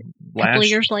 couple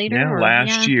years later,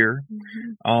 last year,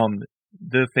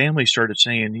 the family started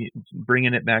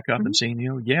bringing it back up and saying,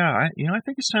 I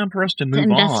think it's time for us to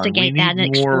move on. We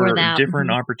need more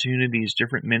different opportunities,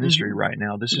 different ministry right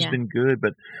now. This has been good,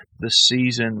 but the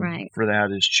season for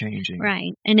that is changing.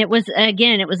 Right, and it was a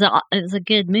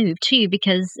good move too,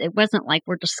 because it wasn't like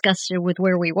we're disgusted with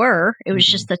where we were. It was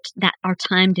just that our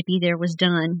time to be there was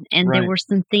done, and there were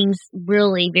some things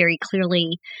really very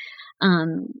clearly.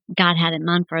 God had in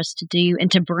mind for us to do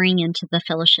and to bring into the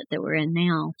fellowship that we're in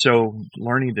now. So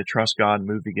learning to trust God and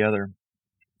move together.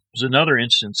 There's another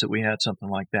instance that we had something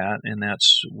like that, and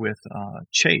that's with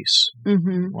Chase.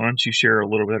 Mm-hmm. Why don't you share a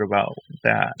little bit about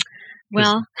that?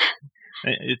 Well,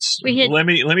 let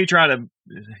me try to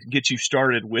get you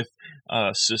started with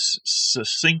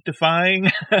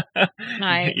succinctifying.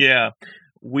 Right. Yeah,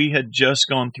 we had just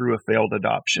gone through a failed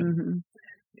adoption,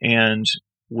 and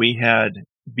we had.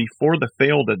 Before the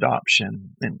failed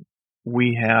adoption, and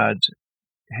we had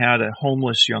a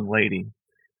homeless young lady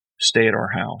stay at our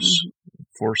house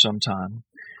for some time.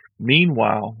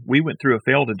 Meanwhile, we went through a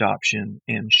failed adoption,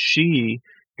 and she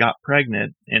got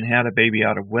pregnant and had a baby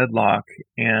out of wedlock,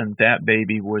 and that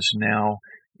baby was now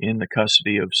in the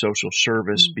custody of social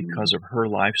service because of her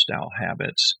lifestyle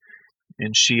habits,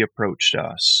 and she approached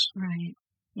us. Right.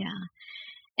 Yeah.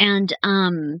 And,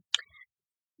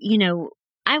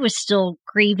 I was still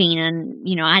grieving, and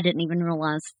I didn't even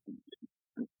realize.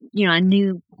 I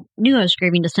knew I was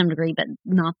grieving to some degree, but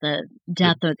not the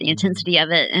depth or the intensity of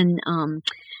it, and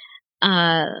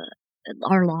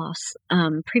our loss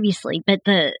previously. But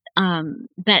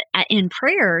in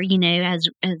prayer, as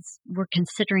we're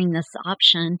considering this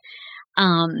option,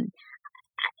 the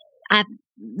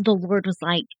Lord was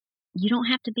like, "You don't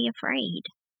have to be afraid,"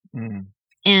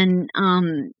 and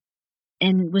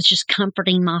was just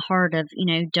comforting my heart of,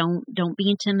 don't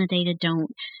be intimidated. Don't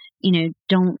you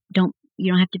don't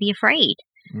have to be afraid.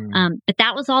 But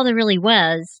that was all there really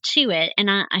was to it. And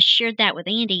I shared that with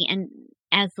Andy, and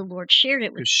as the Lord shared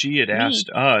it with me. Because she had asked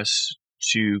us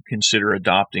to consider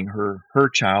adopting her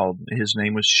child. His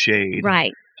name was Shade.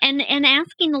 Right. And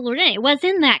asking the Lord, it was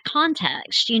in that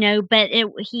context, but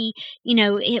it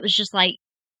was just like,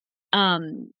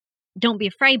 don't be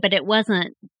afraid, but it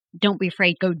wasn't, don't be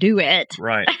afraid, go do it.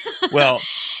 Right. Well,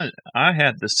 I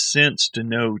had the sense to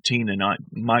know Tina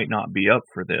might not be up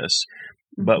for this.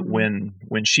 But when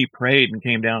she prayed and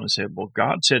came down and said, well,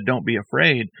 God said, don't be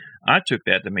afraid, I took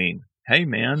that to mean, hey,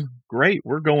 man, great,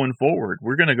 we're going forward.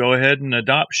 We're going to go ahead and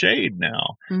adopt Shade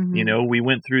now. We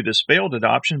went through this failed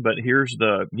adoption, but here's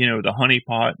the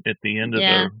honeypot at the end of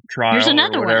the trial here's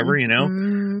another or whatever,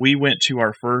 one. We went to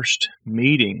our first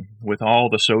meeting with all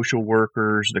the social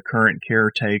workers, the current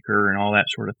caretaker, and all that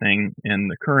sort of thing. And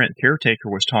the current caretaker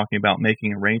was talking about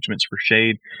making arrangements for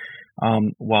Shade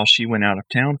while she went out of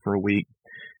town for a week.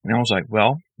 And I was like,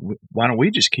 well, why don't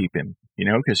we just keep him,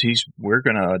 because we're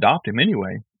going to adopt him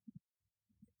anyway.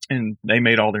 And they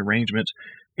made all the arrangements,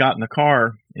 got in the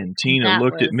car, and Tina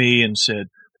looked at me and said,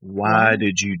 why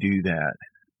did you do that?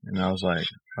 And I was like,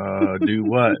 do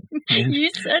what? And you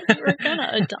said you were going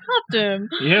to adopt him.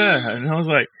 Yeah. And I was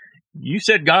like, you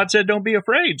said God said don't be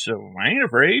afraid, so I ain't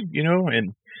afraid,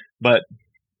 but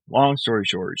long story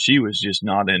short, she was just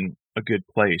not in a good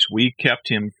place. We kept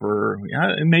him for,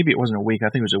 maybe it wasn't a week, I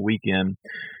think it was a weekend.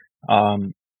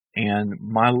 And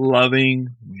my loving,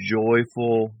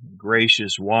 joyful,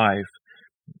 gracious wife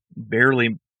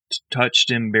barely touched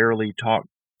him, barely talked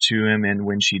to him. And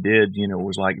when she did, it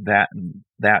was like that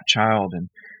child. And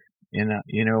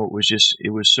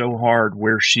it was so hard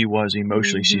where she was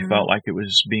emotionally. She felt like it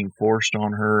was being forced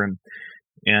on her.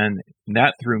 And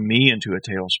that threw me into a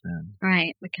tailspin.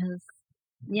 Right. Because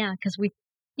Yeah, because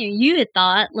you had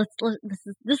thought, this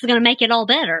is going to make it all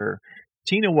better.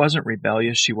 Tina wasn't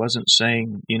rebellious. She wasn't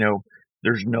saying,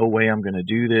 there's no way I'm going to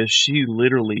do this. She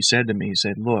literally said to me,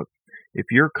 look, if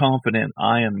you're confident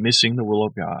I am missing the will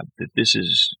of God, that this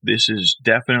is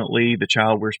definitely the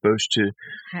child we're supposed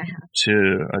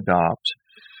to adopt,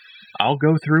 I'll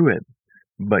go through it.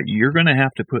 But you're going to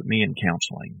have to put me in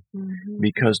counseling,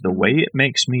 because the way it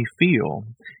makes me feel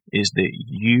is that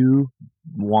you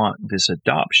want this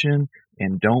adoption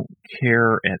and don't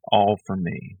care at all for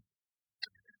me.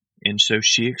 And so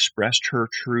she expressed her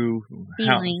true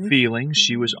feelings.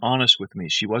 She was honest with me.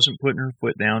 She wasn't putting her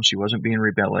foot down. She wasn't being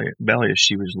rebellious.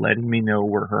 She was letting me know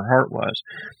where her heart was,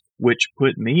 which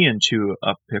put me into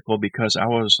a pickle, because I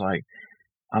was like,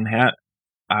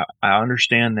 I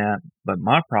understand that, but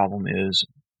my problem is,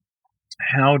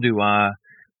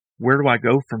 where do I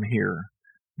go from here?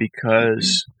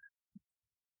 Because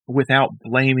without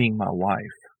blaming my wife.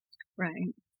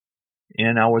 Right.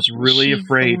 And I was really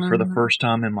afraid for the first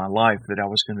time in my life that I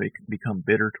was going to become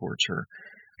bitter towards her.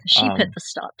 She put the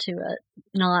stop to it,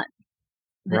 not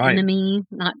the enemy,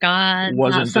 not God,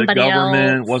 wasn't not somebody the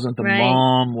government, else. Wasn't the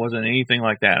mom, wasn't anything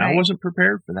like that. Right. I wasn't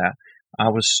prepared for that. I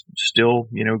was still,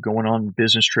 going on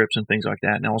business trips and things like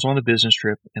that. And I was on a business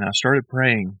trip and I started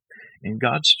praying, and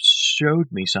God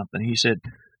showed me something. He said,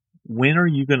 when are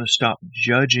you going to stop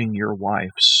judging your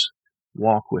wife's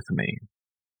walk with me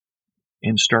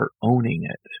and start owning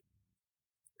it?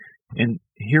 And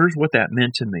here's what that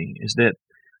meant to me, is that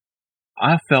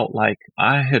I felt like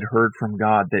I had heard from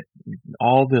God that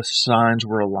all the signs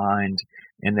were aligned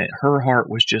and that her heart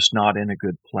was just not in a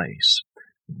good place.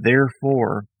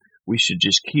 Therefore, we should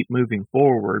just keep moving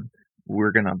forward.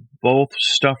 We're going to both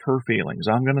stuff her feelings.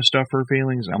 I'm going to stuff her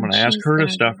feelings. I'm going to ask her to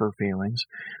stuff her feelings.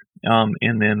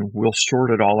 And then we'll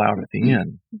sort it all out at the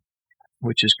end,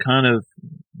 which is kind of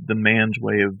the man's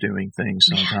way of doing things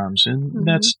sometimes. And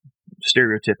that's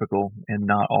stereotypical and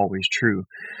not always true.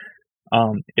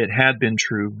 It had been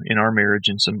true in our marriage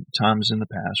and some times in the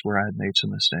past where I had made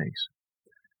some mistakes.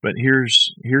 But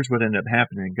here's what ended up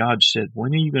happening. God said,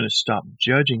 when are you going to stop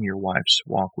judging your wife's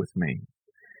walk with me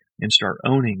and start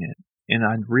owning it? And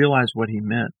I realized what he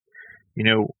meant.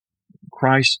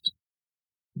 Christ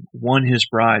won his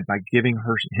bride by giving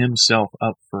himself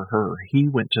up for her. He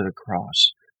went to the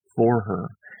cross for her.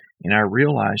 And I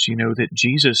realized, that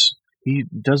Jesus, he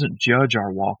doesn't judge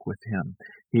our walk with him.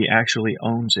 He actually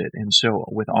owns it. And so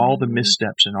with all the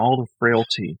missteps and all the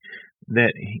frailty,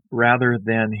 that rather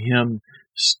than him,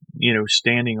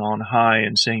 standing on high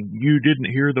and saying, you didn't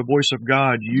hear the voice of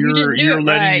God, you're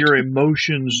letting your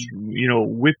emotions,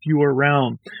 whip you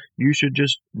around. You should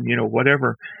just,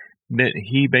 whatever. That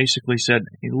he basically said,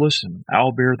 hey, listen,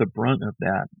 I'll bear the brunt of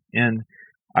that. And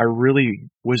I really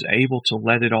was able to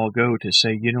let it all go, to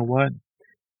say, you know what?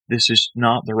 This is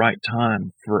not the right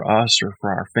time for us or for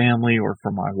our family or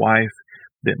for my wife.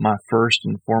 That my first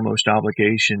and foremost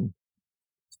obligation,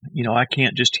 I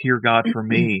can't just hear God for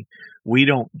me. I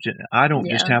don't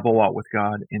just have a walk with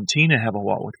God, and Tina have a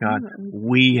walk with God.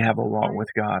 We have a walk with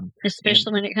God.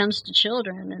 Especially when it comes to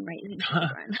children and raising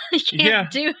children. You can't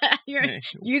do that.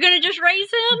 You're going to just raise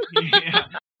him?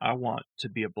 I want to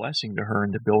be a blessing to her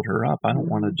and to build her up. I don't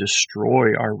want to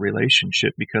destroy our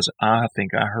relationship because I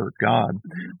think I hurt God.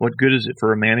 What good is it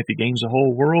for a man if he gains the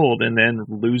whole world and then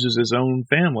loses his own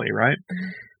family, right?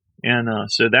 And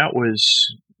so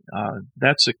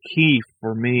that's a key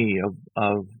for me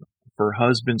for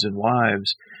husbands and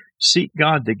wives. Seek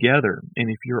God together. And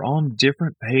if you're on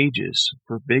different pages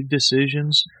for big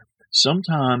decisions,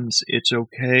 sometimes it's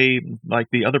okay. Like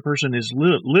the other person is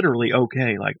literally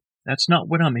okay. Like, that's not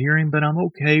what I'm hearing, but I'm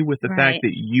okay with the fact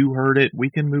that you heard it.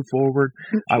 We can move forward.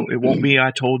 It won't be,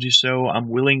 I told you so. I'm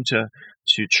willing to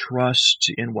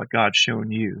trust in what God's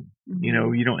shown you.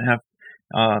 You don't have,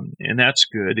 and that's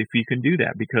good if you can do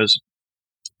that, because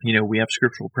we have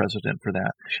scriptural precedent for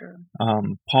that. Sure.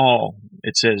 Paul,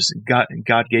 it says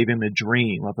God gave him a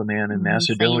dream of a man in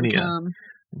Macedonia.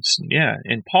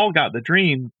 And Paul got the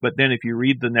dream, but then if you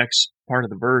read the next part of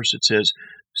the verse, it says,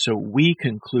 so we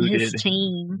concluded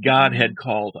God had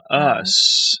called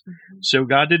us. So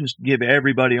God didn't give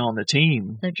everybody on the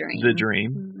team the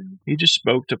dream. He just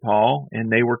spoke to Paul, and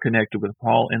they were connected with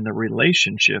Paul, and the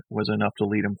relationship was enough to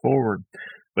lead them forward.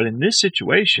 But in this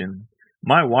situation,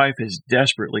 my wife is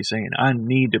desperately saying, I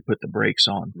need to put the brakes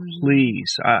on.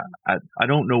 Please. I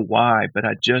don't know why, but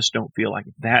I just don't feel like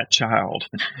that child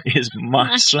is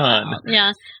my son.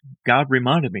 Yeah. God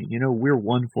reminded me, we're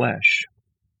one flesh.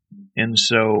 And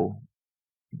so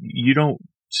you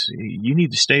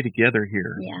need to stay together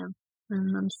here. Yeah.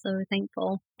 I'm so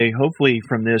thankful. Hey, hopefully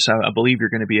from this, I believe you're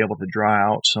going to be able to draw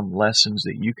out some lessons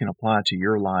that you can apply to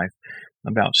your life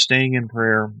about staying in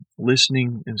prayer,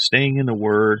 listening and staying in the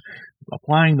Word,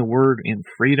 applying the Word in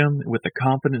freedom with the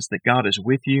confidence that God is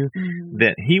with you,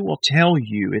 that He will tell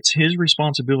you. It's His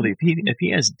responsibility. If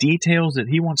He has details that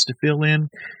He wants to fill in,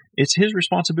 it's His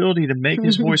responsibility to make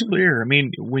His voice clear. I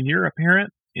mean, when you're a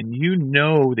parent and you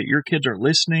know that your kids are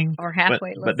listening, or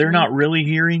halfway but they're not really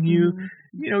hearing you,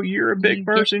 you know, you're a big You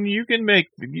person. You can make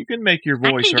your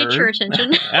voice I can heard. get your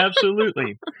attention.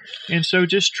 Absolutely. And so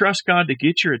just trust God to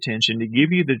get your attention, to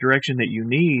give you the direction that you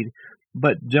need,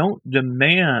 but don't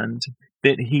demand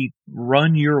that He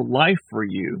run your life for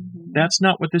you. That's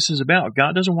not what this is about.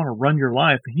 God doesn't want to run your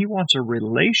life. He wants a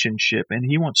relationship, and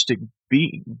He wants to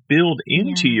build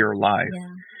into your life.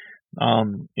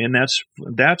 And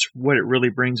that's what it really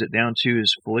brings it down to,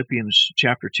 is Philippians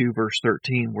chapter 2, verse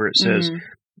 13, where it says,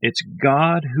 it's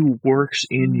God who works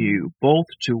in you, both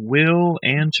to will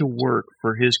and to work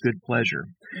for His good pleasure.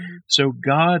 So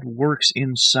God works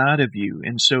inside of you.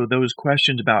 And so those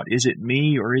questions about, is it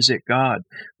me or is it God?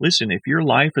 Listen, if your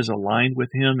life is aligned with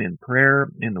Him in prayer,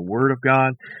 in the Word of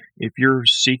God, if you're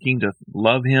seeking to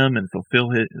love Him and fulfill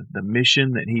the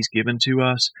mission that He's given to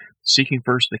us, seeking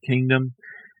first the kingdom,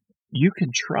 you can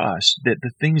trust that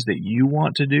the things that you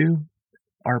want to do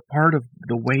are part of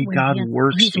the way God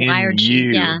works He's in wired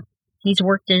you. He's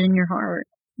worked it in your heart.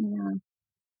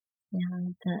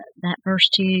 That verse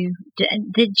 2.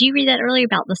 Did you read that earlier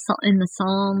about in the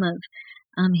Psalm of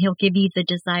He'll give you the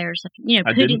desires of,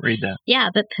 I didn't read that. Yeah,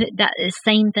 but that is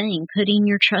same thing. Putting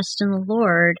your trust in the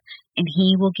Lord, and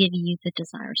He will give you the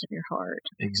desires of your heart.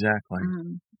 Exactly.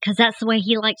 Because that's the way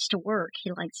He likes to work.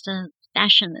 He likes to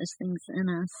fashion those things in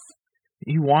us.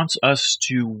 He wants us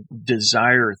to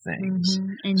desire things.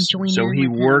 And join so in He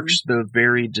with works Him the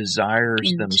very desires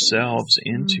into themselves us.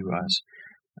 into us.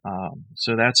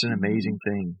 So that's an amazing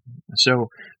thing. So,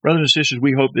 brothers and sisters,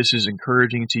 we hope this is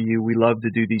encouraging to you. We love to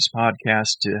do these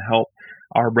podcasts to help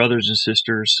our brothers and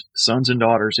sisters, sons and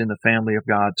daughters in the family of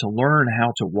God, to learn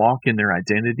how to walk in their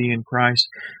identity in Christ.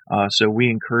 So we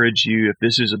encourage you, if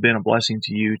this has been a blessing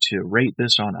to you, to rate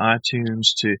this on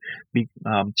iTunes, to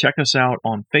check us out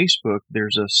on Facebook.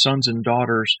 There's a Sons and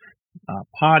Daughters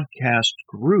podcast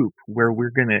group where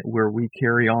we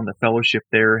carry on the fellowship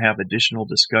there, have additional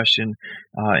discussion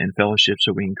and fellowship.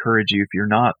 So we encourage you, if you're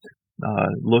not,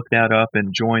 look that up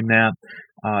and join that.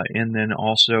 And then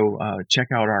also check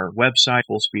out our website,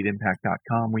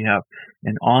 fullspeedimpact.com. We have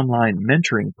an online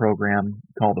mentoring program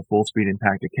called the Full Speed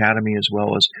Impact Academy, as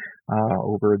well as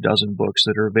over a dozen books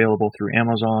that are available through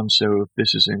Amazon. So if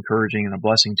this is encouraging and a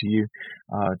blessing to you,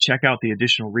 check out the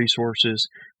additional resources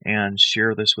and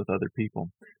share this with other people.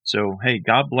 So, hey,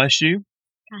 God bless you.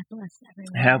 God bless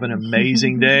everyone. Have an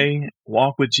amazing day.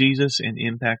 Walk with Jesus and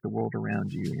impact the world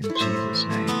around you in Jesus'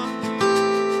 name.